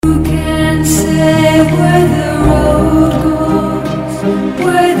Who can say where the road goes,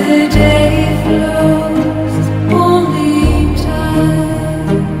 where the day flows? Only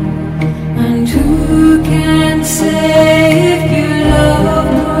time. And who can say if your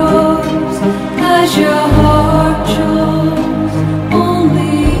love grows as your heart chose?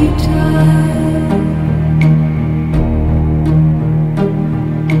 Only time.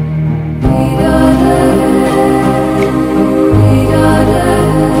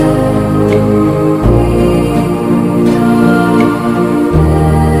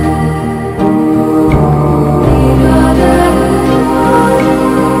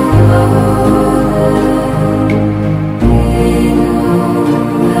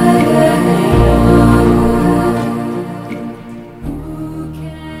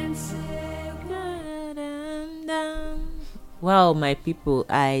 Wow, my people,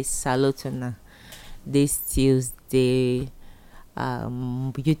 I salute you this Tuesday.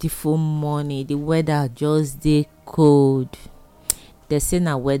 Beautiful morning. The weather just dey cold. They say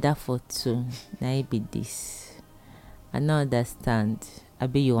na weather for two. Na it be this. I no understand.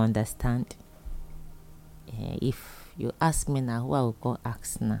 Abi you understand? If you ask me now, who I will go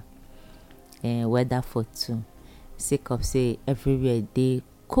ask now? Weather for two. Sake of say everywhere dey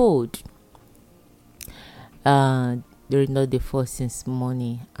cold. There is not the force since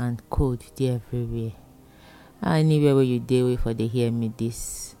morning and cold dey everywhere. Anywhere where you dey, wait for they hear me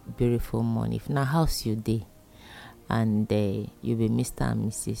this beautiful morning. If na house you dey and you be Mr.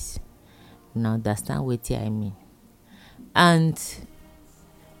 and Mrs. Now understand what I mean. And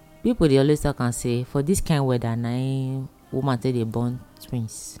people they always talk and say for this kind of weather, na woman take dey born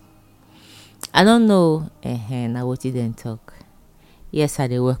twins. I don't know. Now what you then talk. Yes, I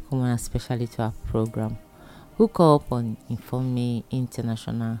dey welcome one especially to our program. Hook up on Inform Me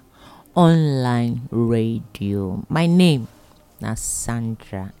International Online Radio. My name is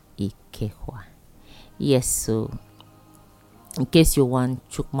Sandra Ikehua. Yes, so in case you want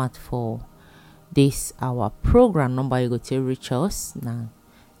chookmat for this our program number, you go to reach us now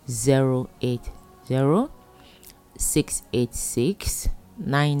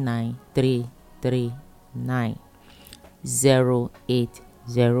 080-686-99339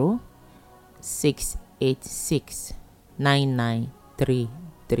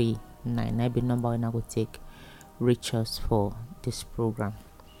 080-686-99339. I be number when I go take reach us for this program.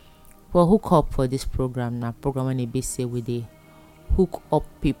 For hook up for this program now, program when it be say we dey hook up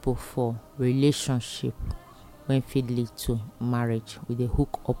people for relationship when fit lead to marriage. We dey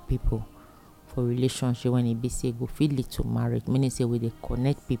hook up people for relationship when it be say go fit lead to marriage. Meaning say we dey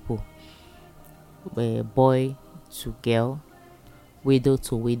connect people, boy to girl, widow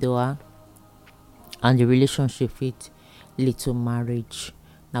to widower, and the relationship fit lead to marriage.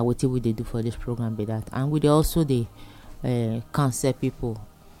 Now what we they do for this program be that, and we dey also dey counsel people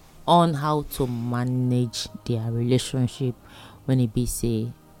on how to manage their relationship when it be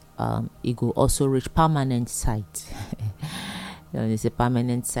say it go also reach permanent site. It's a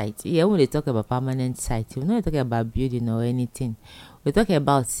permanent site. Yeah, when they talk about permanent site, we're not talking about building or anything. We're talking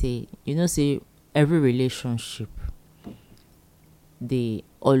about say every relationship they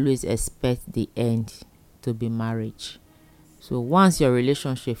always expect the end to be marriage. So once your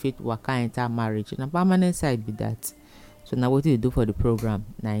relationship fit waka enter marriage, na permanent side be that. So now what do you do for the program?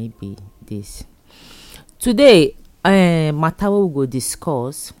 Now it be this. Today, matter we go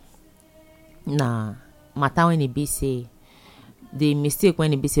discuss. Nah, matter when it be say the mistake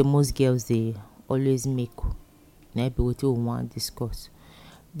when it be say most girls they always make. Now be what we want to discuss.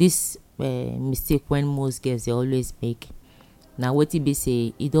 This mistake when most girls they always make. Now what it be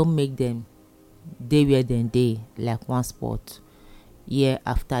say it don't make them day where then day like one spot year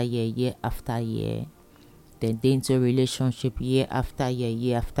after year after year. Then they into a relationship year after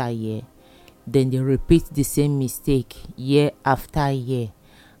year after year. Then they repeat the same mistake year after year,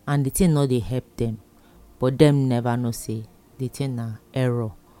 and the thing no they help them, but them never know say the thing na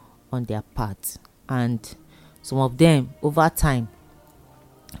error on their part. And some of them over time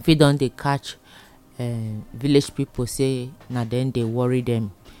if you don't they catch village people say now then they worry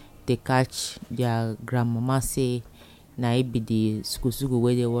them. They catch their grandmama say na it be the school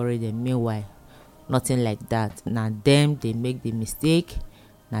where they worry them. Meanwhile nothing like that. Now them they make the mistake.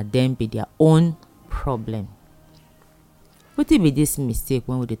 Now them be their own problem. What be this mistake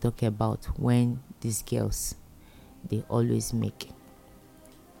when we they talk about when these girls they always make?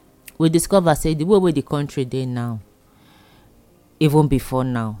 We discover say the way the country they now, even before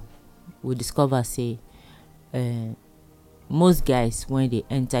now, we discover say most guys when they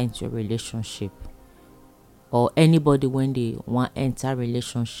enter into a relationship, or anybody when they want enter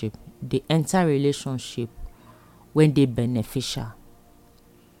relationship, they enter relationship when they beneficial.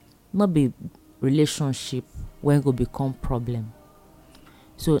 not be relationship when go become problem.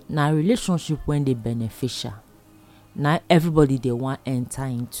 So now relationship when they beneficial, now everybody they want enter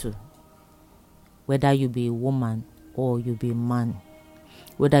into, whether you be a woman or you be a man,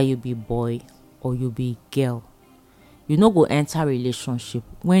 whether you be boy or you be girl, you no go enter relationship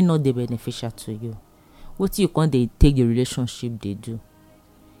when not they beneficial to you. What you can't they take the relationship they do?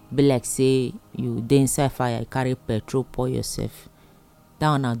 Be like say you dey inside fire, carry petrol, pour yourself. That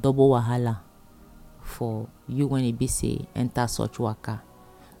one a double wahala for you when it be say enter such waka.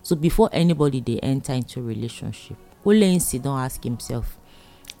 So before anybody they enter into relationship, Olensi don't ask himself,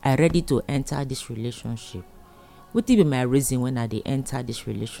 I ready to enter this relationship? What will be my reason when I they enter this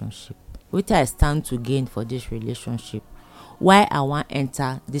relationship? What I stand to gain for this relationship? Why I want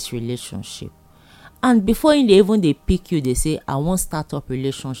enter this relationship? And before they even they pick you, they say I want start up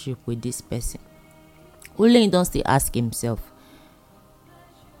relationship with this person. Olensi don't still ask himself.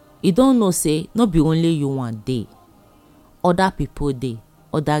 He don't know say not be only you one day, other people day,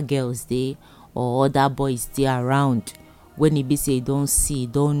 other girls day, or other boys day around. When he be say don't see,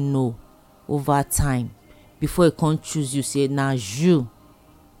 don't know over time, before he can't choose you, say now you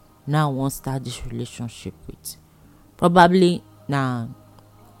now want start this relationship with. Probably now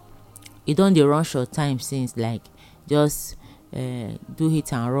he don't dey run short time since, like just do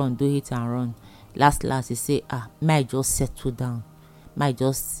hit and run. Last he say might just settle down, might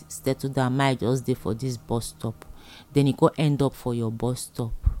just dey for this bus stop. Then he go end up for your bus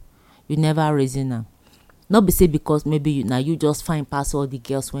stop. You never reason am. Not be say because maybe you just find pass all the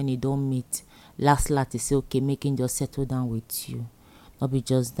girls when you don't meet. Last he say okay, making just settle down with you. Not be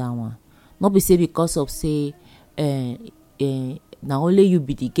just that one. Not be say because of say now only you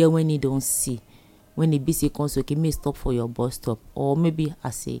be the girl when you don't see. When he be say comes okay, may stop for your bus stop. Or maybe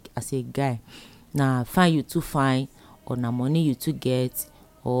as a guy, now find you too fine, or na money you to get,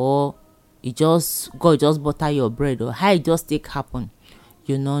 or God just butter your bread, or how it just take happen,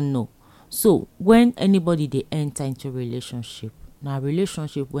 you don't know. So when anybody they enter into relationship, now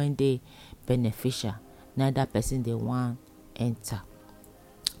relationship when they beneficial, neither person they want enter.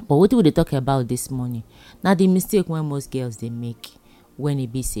 But what will they talk about this morning? Now the mistake when most girls they make when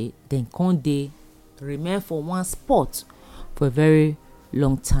it be say then can't they remain for one spot for a very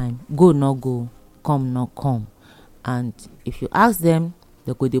long time, go not go, come not come. And if you ask them,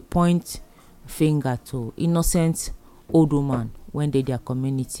 they go they point finger to innocent old woman when they their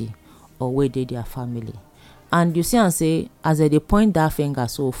community or where they their family. And you see and say as they point that finger,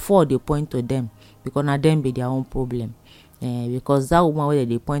 so 4 they point to them, because now them be their own problem. Because that woman where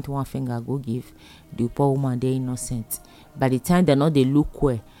they point one finger go give the poor woman they innocent. By the time they know they look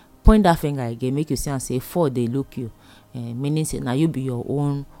where, point that finger again, make you see and say 4 they look you, meaning say now you be your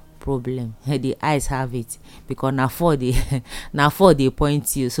own problem. The eyes have it, because now 4 they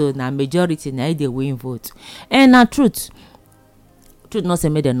point you. So now majority now they win vote. And now truth not say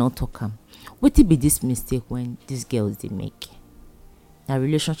me they not talk am. What it be this mistake when these girls they make? Now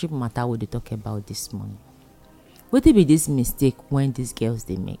relationship matter what they talk about this morning. What it be this mistake when these girls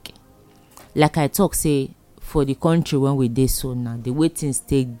they make? Like I talk say for the country when we dey so now, the way things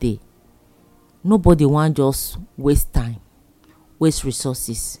take day, nobody want just waste time, waste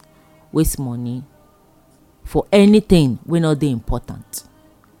resources, waste money for anything we not dey important.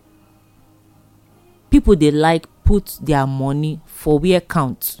 People they like put their money for where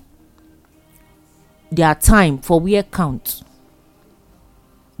count, their time for where count,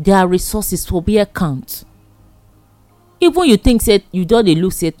 their resources for where count. Even you think say you don't dey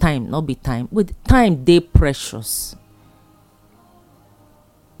look say time not be time, but time dey precious.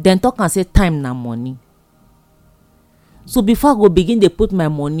 Then talk and say time na money. So before I go begin they put my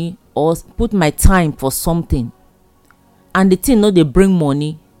money or put my time for something, and the thing no they bring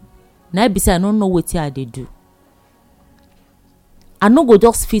money, now be say I don't know what I they do. I no go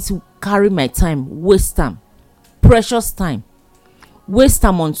just fit carry my time, waste time, precious time, waste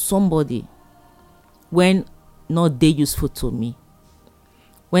time on somebody when not they useful to me,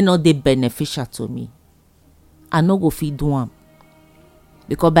 when not they beneficial to me. I no go fit do am,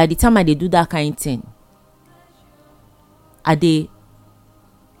 because by the time I dey do that kind of thing, I dey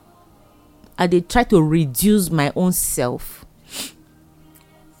try to reduce my own self.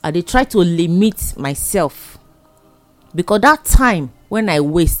 I dey try to limit myself, because that time when I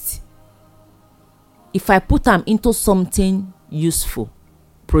waste, if I put am into something useful,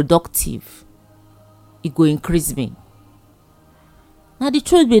 productive, it go increase me. Now the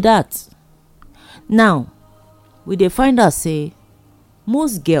truth be that now we dey find out say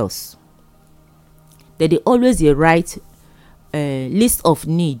most girls they always dey write list of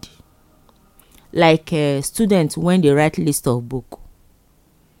need, like students when they write list of book.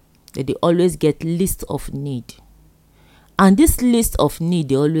 that they always get list of need, and this list of need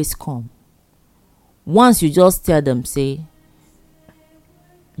they always come once you just tell them say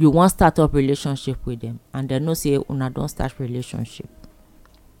you want start up relationship with them, and they know say una don start relationship.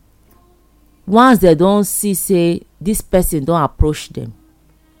 Once they don see say this person don approach them,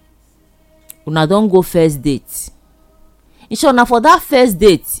 una don go first date. In short, na for that first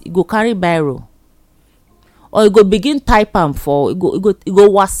date you go carry biro, or you go begin type am for you go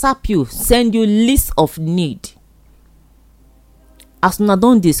WhatsApp you, send you list of need. As una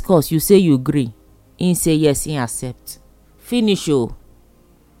don discuss, you say you agree, him say yes, him accept, finish o.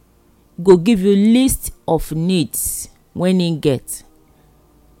 Go give you list of needs when him get,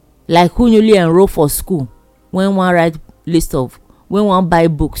 like who newly enroll for school, when one write list of, when one buy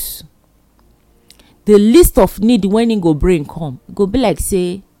books. The list of need when him go bring come, go be like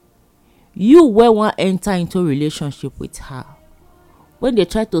say you wey wan enter into relationship with her, when they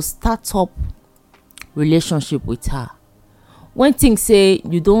try to start up relationship with her, when things say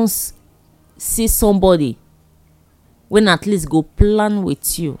you don see somebody when at least go plan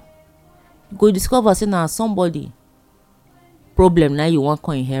with you, you go discover say na somebody problem now you wan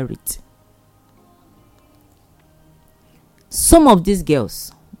come inherit. Some of these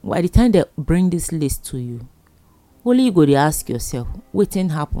girls, by the time they bring this list to you, only you go dey ask yourself wetin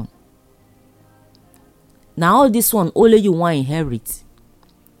happen. Na all this one only you wan inherit,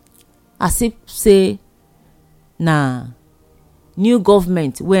 as if say na new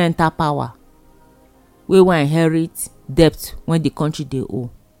government wey enter power wey wan inherit debt when the country dey owe.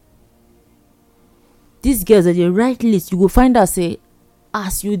 These girls that dey write list, you go find out say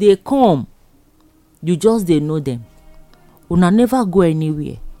as you dey come, you just dey know them, una never go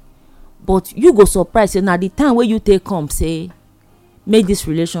anywhere, but you go surprise say na the time wey you take come say make this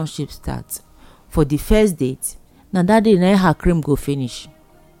relationship start, for the first date, na that day na her cream go finish.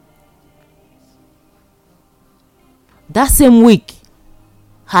 That same week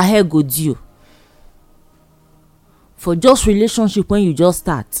her hair go due. For just relationship when you just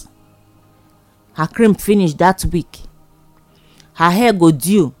start, her cream finish that week, her hair go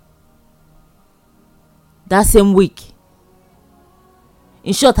due that same week.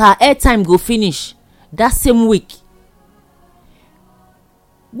 In short, her airtime go finish that same week.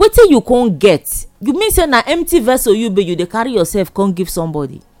 Wetin you can't get, you mean say na empty vessel you be, you dey carry yourself can't give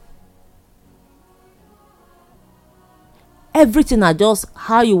somebody. Everything are just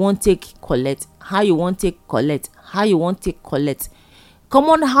how you want take collect, how you want take collect, how you want take collect. Come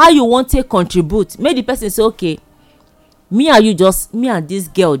on, how you want take contribute. Make the person say okay, me and this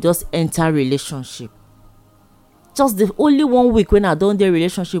girl just enter relationship. Just the only 1 week when I don dey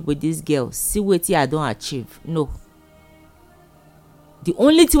relationship with this girl, see wetin I don achieve. No. The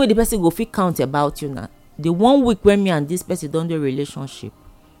only thing wey the person go fit count about you na the 1 week when me and this person don dey relationship.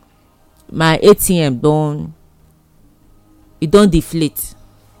 My ATM don deflate.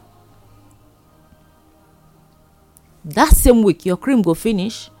 That same week your cream go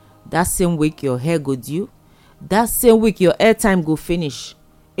finish, that same week your hair go due, that same week your airtime go finish.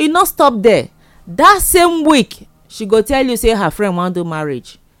 E no stop there. That same week she go tell you say her friend wan do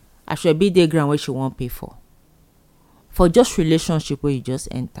marriage, asoebi dey ground wey she wan pay for just relationship wey you just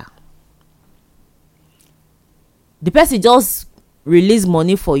enter. The person just release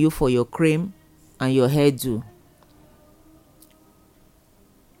money for you for your cream and your hairdo.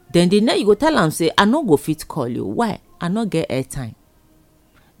 Then the next you go tell am say I no go fit call you. Why? I no get airtime.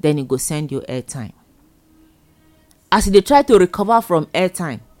 Then he go send you airtime. As they try to recover from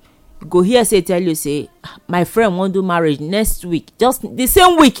airtime, you go hear say tell you say my friend wan do marriage next week. Just the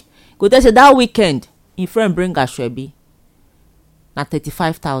same week, go tell say that weekend him friend bring asoebi na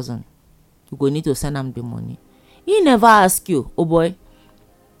 35,000. You go need to send am the money. He never ask you, oh boy,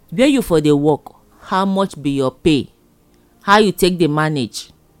 where you for the work? How much be your pay? How you take the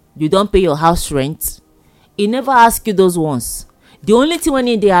manage? You don pay your house rent? He never ask you those ones. The only thing when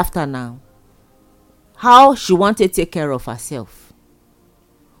he dey after now, how she want to take care of herself,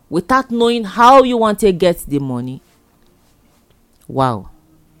 without knowing how you want to get the money. Wow.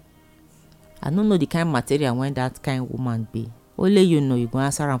 I don't know the kind of material when that kind of woman be. Only you know, you go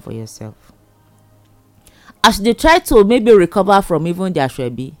answer am for yourself. As they try to maybe recover from even their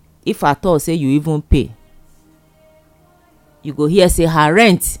asoebi, if at all say you even pay, you go hear say her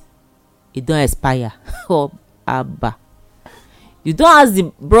rent it don expire. Oh abba, you don ask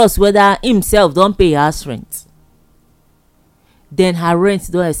the bros whether himself don pay house rent. Then her rent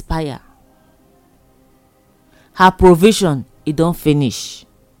don expire, her provision it don finish.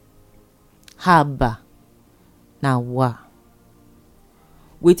 Abba, na wa.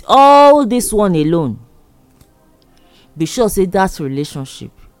 With all this one alone, be sure say that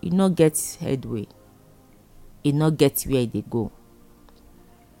relationship e no get headway, e no get where they go,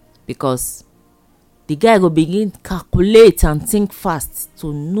 because the guy go begin calculate and think fast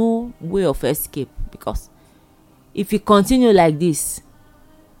to know way of escape. Because if you continue like this,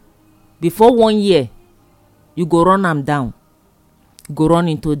 before 1 year you go run am down, go run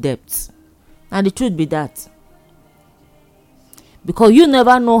into debt. And the truth be that, because you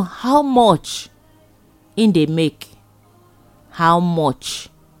never know how much in they make, how much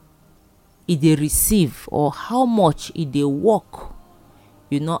they receive, or how much they work.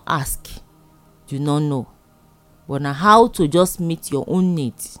 You not ask, you not know. But now how to just meet your own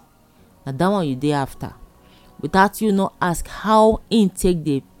needs, now that one you dey after, without you not ask how intake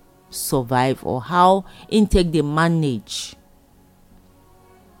they survive or how intake they manage.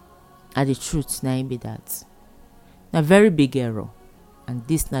 And the truth now be that na very big error, and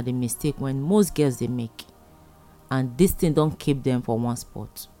this na the mistake when most girls they make, and this thing don't keep them for one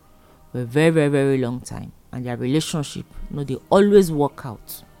spot for a very, very, very long time, and their relationship, they always work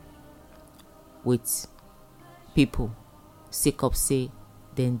out with people sake of say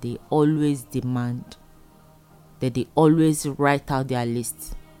then they always demand, that they always write out their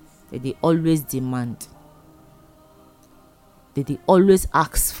list, that they always demand, that they always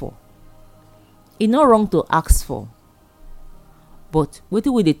ask for. It's not wrong to ask for, but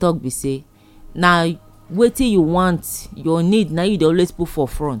wetin we dey talk be say, now wetin you want, your need, now you dey always put for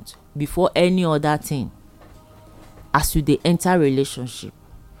front before any other thing. As you dey enter relationship,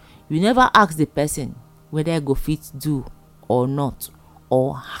 you never ask the person whether go fit do or not,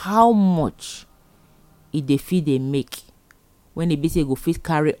 or how much dey fit dey make when e be say go fit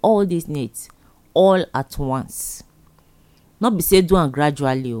carry all these needs all at once. Not be say do am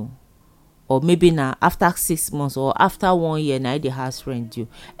gradually, or maybe now after 6 months or after 1 year now the house rent due.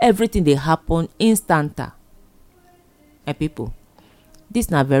 Everything they happen instanta. And people, this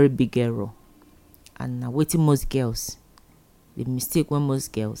na very big error, and now wetin most girls, the mistake when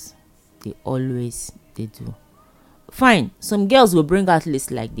most girls they always they do. Fine, some girls will bring out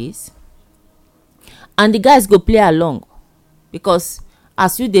lists like this, and the guys go play along, because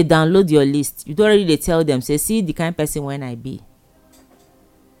as you they download your list, you already they tell them, say, see the kind person when I be,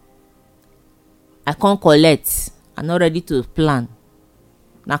 I can't collect, I'm not ready to plan.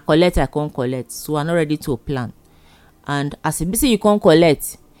 Now collect, I can't collect, so I'm not ready to plan. And as a busy you can't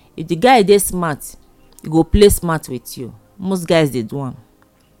collect, if the guy is smart, he go play smart with you. Most guys they do one.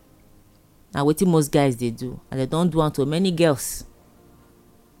 Now wetin most guys they do, and they don't do one to many girls.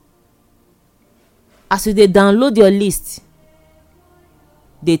 As you they download your list,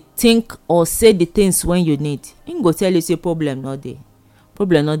 they think or say the things when you need. Him go tell you say problem not there.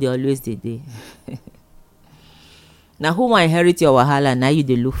 Problem not they always dey. Now who want inherit your wahala? Now you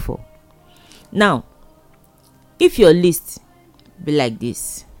they look for. Now, if your list be like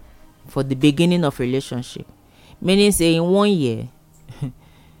this for the beginning of relationship, meaning say in 1 year,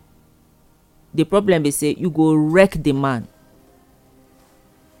 the problem is say you go wreck the man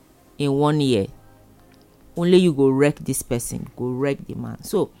in 1 year. Only you go wreck this person, go wreck the man.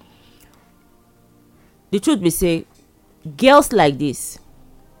 So the truth be say, girls like this,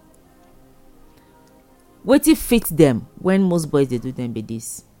 wetin fit them when most boys they do them be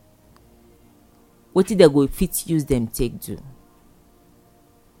this. Wetin they go fit use them take do.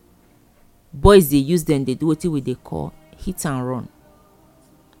 Boys they use them, they do wetin we they call hit and run.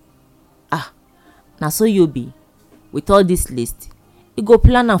 Now so you be with all this list, it go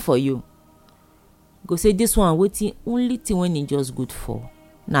plan am for you. Go say this one wetin only thing when it just good for.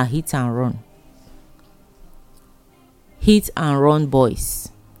 Now hit and run. Hit and run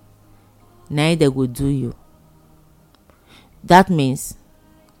boys. Now they go do you. That means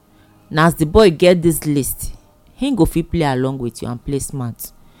now as the boy get this list, he go fit play along with you and play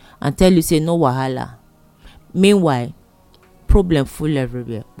smart and tell you say no wahala. Meanwhile, problem full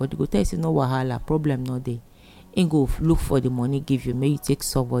everywhere, but he go tell you say no wahala, problem no dey. He go look for the money give you, make you take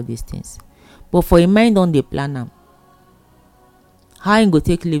solve all these things. But for him mind on the plan am, how he go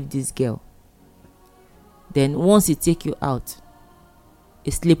take leave this girl? Then once he take you out,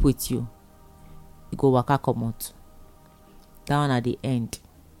 he sleep with you, he go waka comot. That one at the end,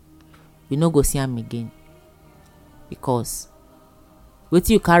 you no go see him again, because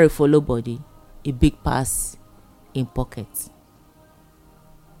wetin you carry follow body, a big pass in pocket.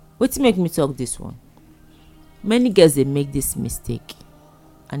 Wetin make me talk this one? Many girls they make this mistake,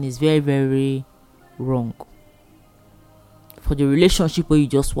 and it's very, very wrong. For the relationship where you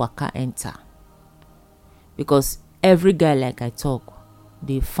just waka enter, because every guy like I talk,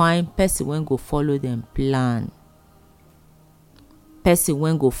 they find person when go follow them plan. Person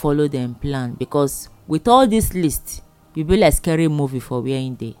when go follow them plan, because with all this list, You be like scary movie for where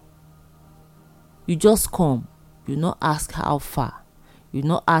in dey. You just come, you not ask how far, you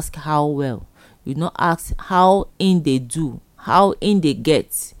not ask how well, you not ask how in they do, how in they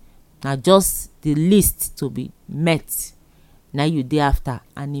get. Now just the list to be met. Now you dey after,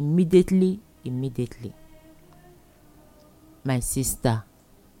 and immediately, my sister,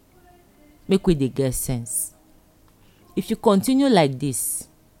 make we dey get sense. If you continue like this,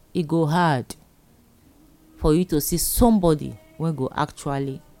 it go hard for you to see somebody wey go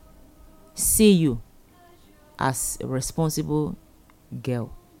actually see you as a responsible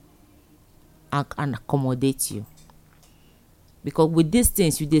girl and accommodate you. Because with these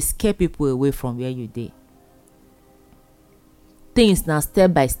things, you dey scare people away from where you dey. Things now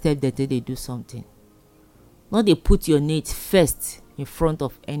step by step that they do something. Not they put your need first in front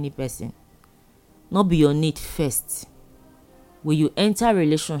of any person. Not be your need first. When you enter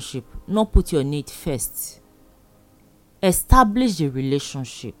relationship, not put your need first. Establish the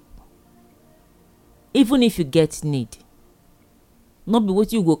relationship. Even if you get need, not be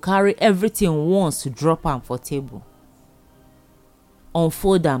what you go carry everything once to drop am for table.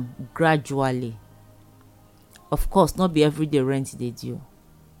 Unfold them gradually. Of course, not be every day rent they due.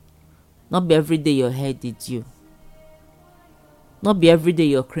 Not be every day your hair they due. Not be every day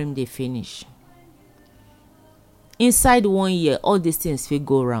your cream they finish. Inside 1 year, all these things will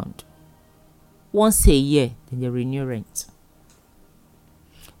go round. Once a year, then they renew rent.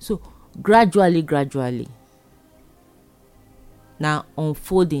 So gradually. Now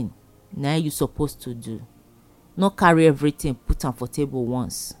unfolding, now you supposed to do. Not carry everything, put them for table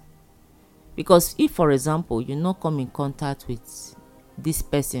once. Because if, for example, you not come in contact with this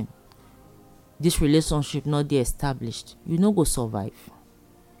person, this relationship not dey established, you no go survive.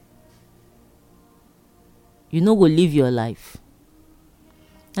 You no go live your life.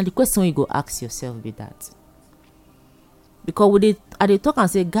 And the question you go ask yourself be that. Because I dey talk and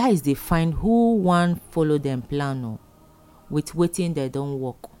say, guys, they find who one follow them plan or with waiting they don't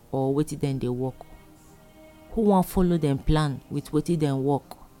work, or waiting then they work. Who one follow them plan with waiting then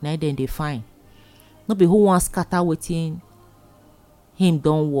work, now then they find. Not be who one scatter waiting him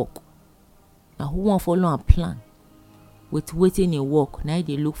don't work. Now who one follow and plan with waiting in work, now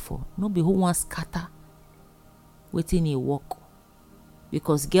they look for. Not be who one scatter waiting in work.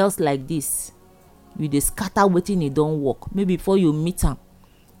 Because girls like this, you dey scatter waiting it don't work. Maybe before you meet them,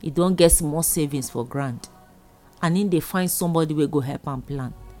 it don't get small savings for grant. And then they find somebody will go help and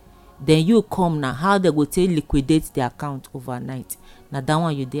plan. Then you come now, how they go take liquidate the account overnight. Now that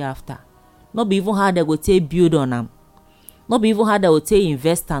one you dey after. Not be even how they go take build on them. Not be even how they go take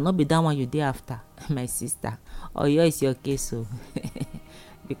invest. Not be that one you dey after, my sister. Or yours is your case, so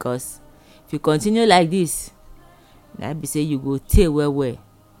because if you continue like this, now be say you go take well.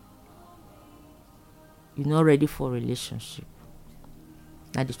 You're not ready for relationship.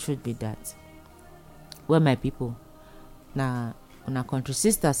 Now the truth be that. Well, my people, now on our country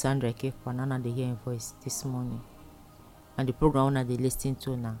sister Sandra Kekwa, now they hear her voice this morning, and the program now they listen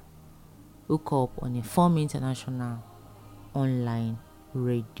to now. Hook up on Inform International online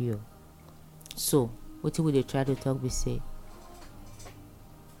radio. So what would they try to talk? We say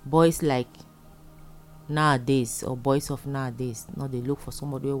boys like nowadays, or boys of nowadays, now they look for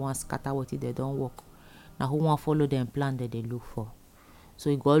somebody who wants scatter what they don't work. Now who want follow them plan that they look for. So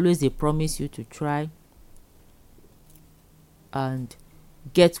it always they promise you to try and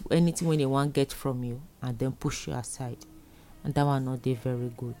get anything when they want get from you, and then push you aside, and that one not they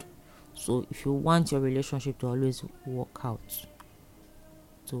very good. So if you want your relationship to always work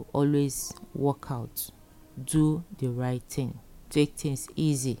out, do the right thing, take things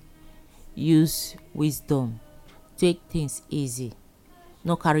easy, use wisdom, take things easy,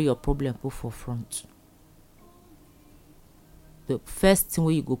 not carry your problem put for front. The first thing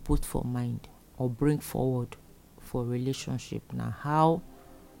where you go put for mind or bring forward for relationship now, how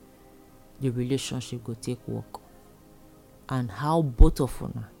the relationship go take work, and how both of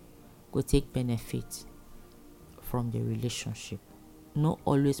una go take benefit from the relationship. Not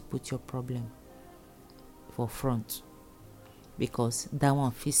always put your problem for front, because that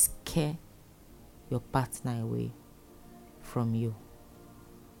one will scare your partner away from you.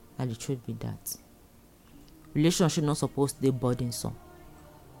 And the truth be that relationship not supposed to be burdensome.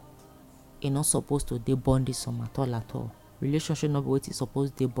 It not supposed to be burdensome at all. Relationship not what is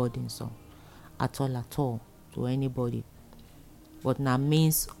supposed to be burdensome at all to anybody. But now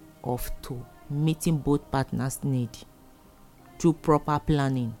means of to meeting both partners' need through proper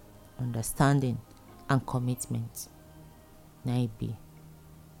planning, understanding, and commitment. Now it be.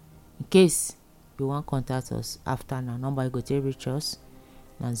 In case you want to contact us after, now number you go to reach us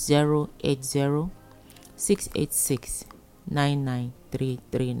now 080 686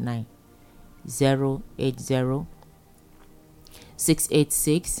 99339 080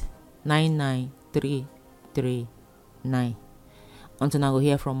 686 99339. Until I go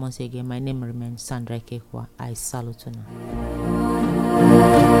hear from us again, my name remains Sandra Kekwa. I salute you now.